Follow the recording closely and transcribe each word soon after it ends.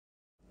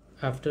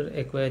After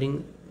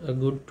acquiring a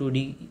good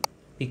 2D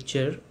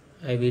picture,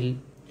 I will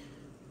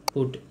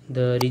put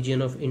the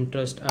region of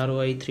interest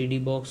ROI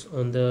 3D box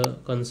on the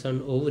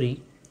concerned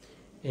ovary,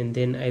 and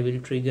then I will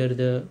trigger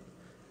the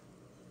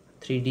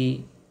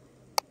 3D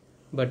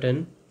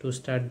button to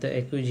start the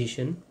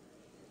acquisition.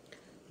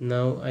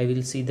 Now I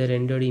will see the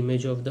rendered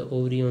image of the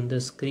ovary on the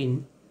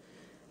screen,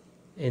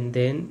 and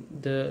then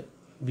the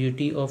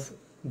beauty of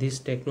this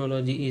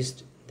technology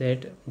is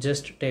that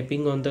just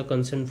tapping on the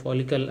concerned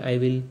follicle, I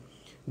will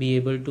be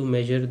able to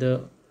measure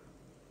the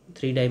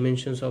 3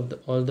 dimensions of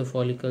all the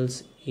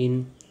follicles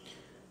in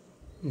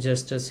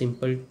just a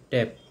simple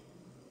tap.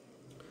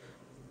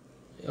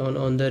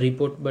 On the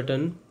report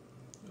button,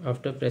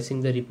 after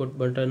pressing the report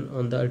button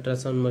on the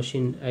ultrasound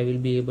machine, I will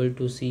be able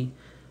to see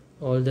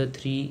all the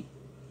 3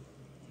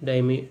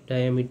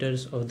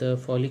 diameters of the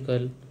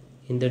follicle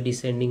in the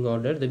descending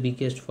order. The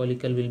biggest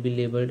follicle will be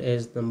labeled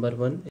as number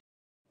 1,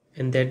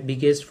 and that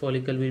biggest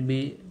follicle will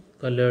be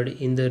colored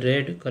in the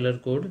red color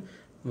code,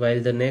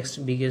 while the next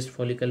biggest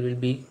follicle will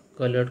be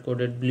color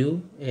coded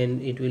blue,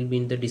 and it will be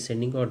in the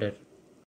descending order.